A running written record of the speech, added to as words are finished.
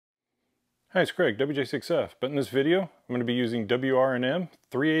Hi, it's Craig, WJ6F, but in this video I'm going to be using WRNM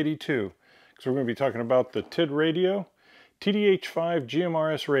 382 because we're going to be talking about the TIDRADIO TD-H5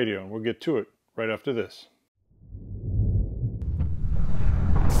 Gmrs radio, and we'll get to it right after this.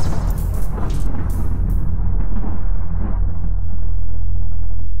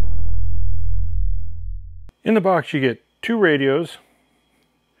 In the box you get two radios,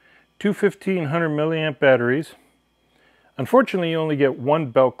 two 1500 milliamp batteries. Unfortunately, you only get one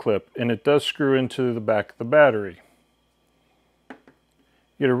belt clip, and it does screw into the back of the battery. You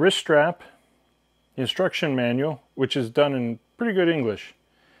get a wrist strap, the instruction manual, which is done in pretty good English,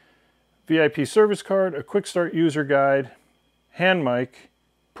 VIP service card, a quick start user guide, hand mic,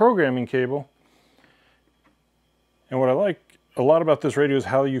 programming cable, and what I like a lot about this radio is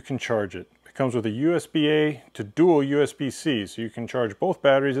how you can charge it. It comes with a USB-A to dual USB-C, so you can charge both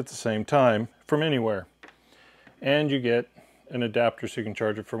batteries at the same time from anywhere. And you get an adapter so you can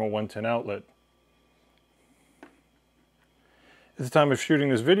charge it from a 110 outlet. At the time of shooting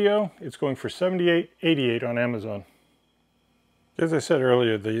this video, it's going for $78.88 on Amazon. As I said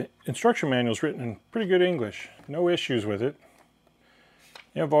earlier, the instruction manual is written in pretty good English. No issues with it.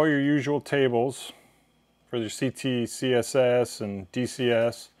 You have all your usual tables for your CT, CSS, and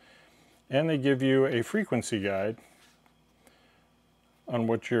DCS, and they give you a frequency guide on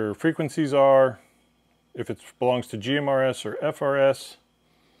what your frequencies are, if it belongs to Gmrs or FRS,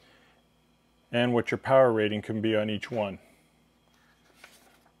 and what your power rating can be on each one.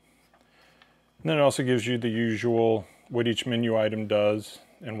 And then it also gives you the usual, what each menu item does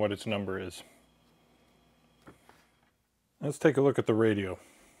and what its number is. Let's take a look at the radio.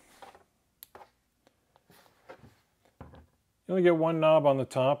 You only get one knob on the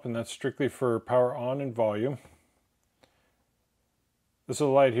top, and that's strictly for power on and volume. This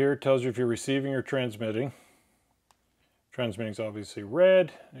little light here tells you if you're receiving or transmitting. Transmitting is obviously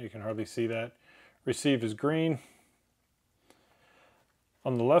red. You can hardly see that. Receive is green.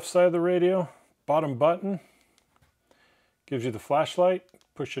 On the left side of the radio, bottom button gives you the flashlight.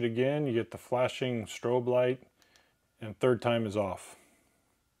 Push it again, you get the flashing strobe light, and third time is off.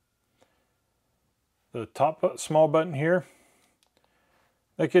 The top small button here,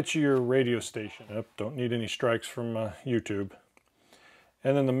 that gets you your radio station. Don't need any strikes from YouTube.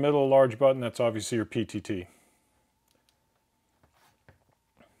 And then the middle large button, that's obviously your PTT.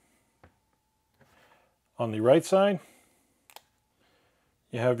 On the right side,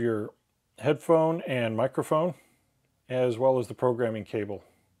 you have your headphone and microphone, as well as the programming cable.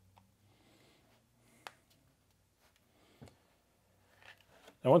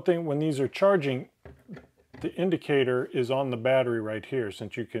 Now one thing, when these are charging, the indicator is on the battery right here,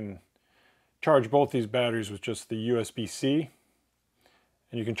 since you can charge both these batteries with just the USB-C.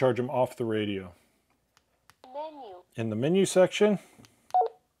 And you can charge them off the radio. Menu. In the menu section,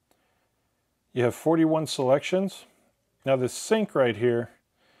 you have 41 selections. Now this sync right here,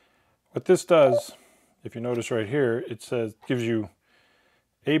 what this does, if you notice right here, it says, gives you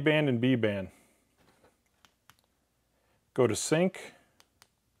A band and B band. Go to sync,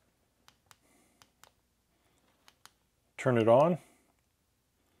 turn it on,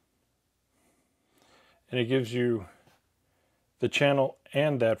 and it gives you the channel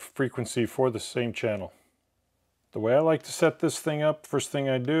and that frequency for the same channel. The way I like to set this thing up, first thing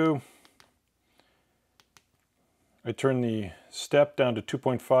I do, I turn the step down to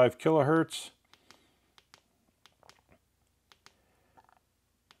 2.5 kilohertz.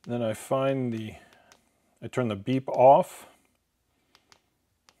 Then I turn the beep off.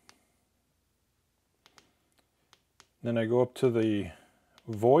 Then I go up to the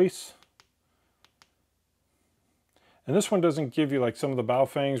voice. And this one doesn't give you like some of the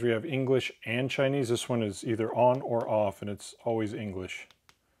Baofangs where you have English and Chinese. This one is either on or off, and it's always English.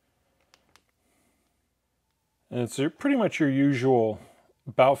 And it's pretty much your usual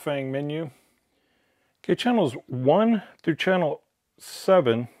Baofeng menu. Okay, channels 1 through channel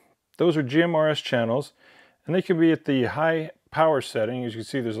 7, those are GMRS channels, and they can be at the high power setting. As you can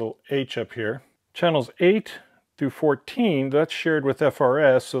see, there's a little H up here. Channels 8 through 14, that's shared with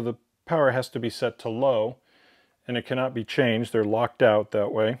FRS, so the power has to be set to low, and it cannot be changed. They're locked out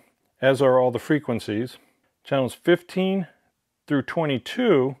that way, as are all the frequencies. Channels 15 through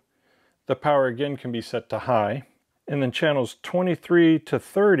 22, the power again can be set to high. And then channels 23 to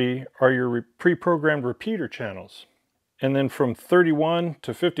 30 are your pre-programmed repeater channels. And then from 31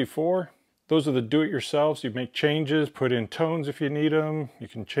 to 54, those are the do-it-yourselves. You make changes, put in tones if you need them. You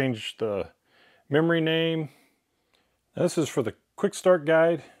can change the memory name. Now, this is for the quick start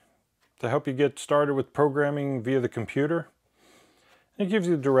guide to help you get started with programming via the computer. It gives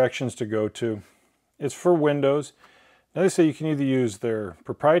you the directions to go to. It's for Windows. Now they say you can either use their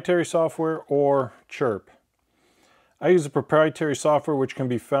proprietary software or Chirp. I use the proprietary software, which can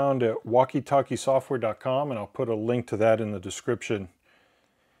be found at walkietalkiesoftware.com, and I'll put a link to that in the description.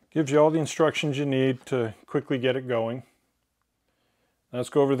 Gives you all the instructions you need to quickly get it going. Now let's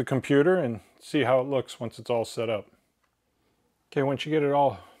go over to the computer and see how it looks once it's all set up. Okay, once you get it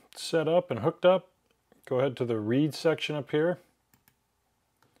all set up and hooked up, go ahead to the read section up here.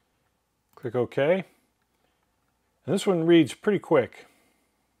 Click OK. And this one reads pretty quick.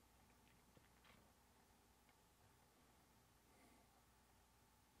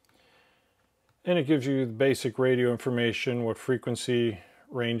 And it gives you the basic radio information, what frequency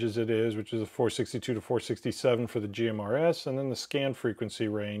ranges it is, which is a 462 to 467 for the Gmrs, and then the scan frequency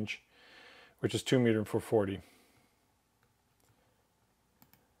range, which is 2 meter and 440.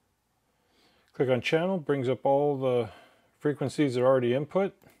 Click on channel, brings up all the frequencies that are already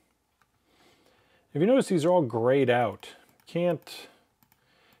input. If you notice, these are all grayed out. You can't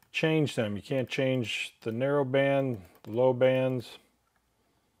change them. You can't change the narrow band, the low bands.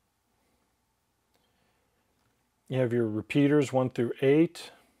 You have your repeaters 1 through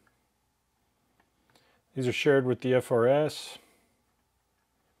 8. These are shared with the FRS.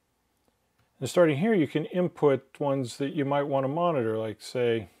 And starting here, you can input ones that you might want to monitor, like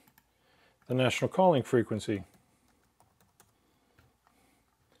say the national calling frequency.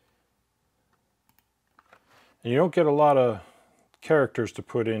 And you don't get a lot of characters to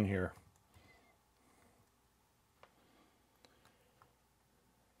put in here.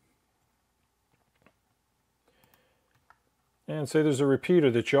 And say there's a repeater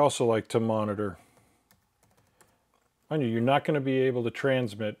that you also like to monitor. Mind you, you're not going to be able to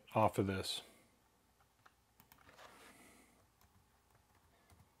transmit off of this.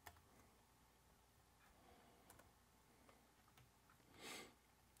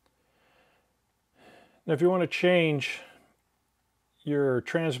 Now if you want to change your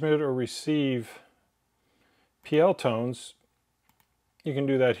transmit or receive PL tones, you can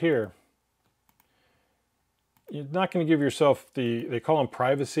do that here. You're not going to give yourself they call them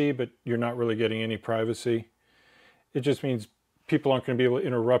privacy, but you're not really getting any privacy. It just means people aren't going to be able to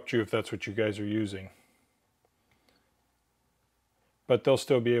interrupt you if that's what you guys are using. But they'll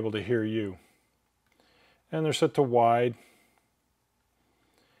still be able to hear you. And they're set to wide.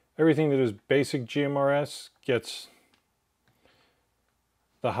 Everything that is basic GMRS gets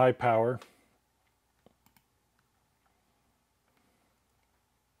the high power.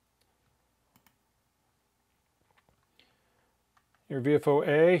 Your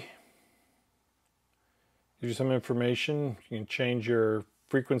VFO-A gives you some information. You can change your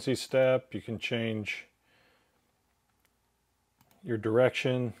frequency step. You can change your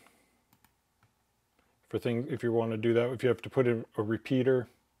direction for things if you want to do that. If you have to put in a repeater.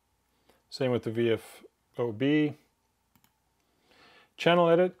 Same with the VFO-B. Channel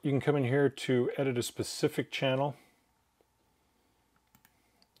edit. You can come in here to edit a specific channel.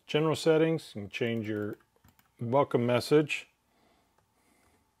 General settings. You can change your welcome message.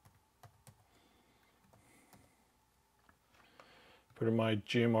 Put in my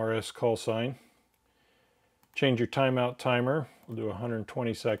GMRS call sign. Change your timeout timer. We'll do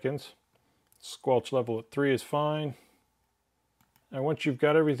 120 seconds. Squelch level at 3 is fine. And once you've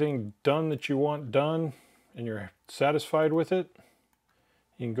got everything done that you want done and you're satisfied with it,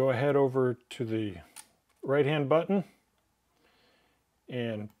 you can go ahead over to the right hand button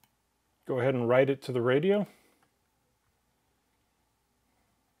and go ahead and write it to the radio.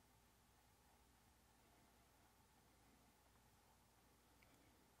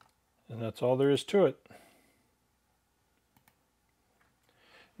 And that's all there is to it.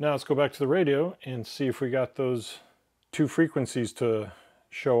 Now let's go back to the radio and see if we got those two frequencies to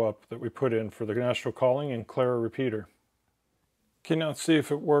show up that we put in for the national calling and Clara repeater. Okay, now let's see if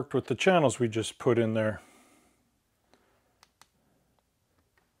it worked with the channels we just put in there.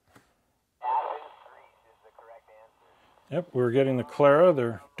 Yep, we're getting the Clara.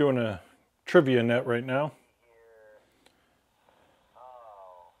 They're doing a trivia net right now.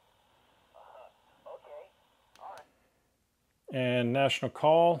 And national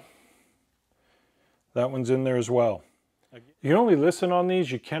call, that one's in there as well. You can only listen on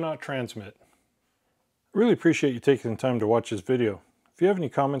these, you cannot transmit. I really appreciate you taking the time to watch this video. If you have any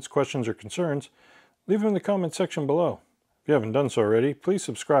comments, questions, or concerns, leave them in the comment section below. If you haven't done so already, please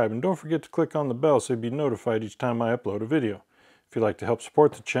subscribe and don't forget to click on the bell so you'll be notified each time I upload a video. If you'd like to help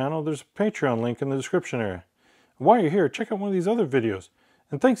support the channel, there's a Patreon link in the description area. And while you're here, check out one of these other videos.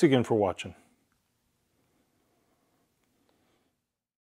 And thanks again for watching.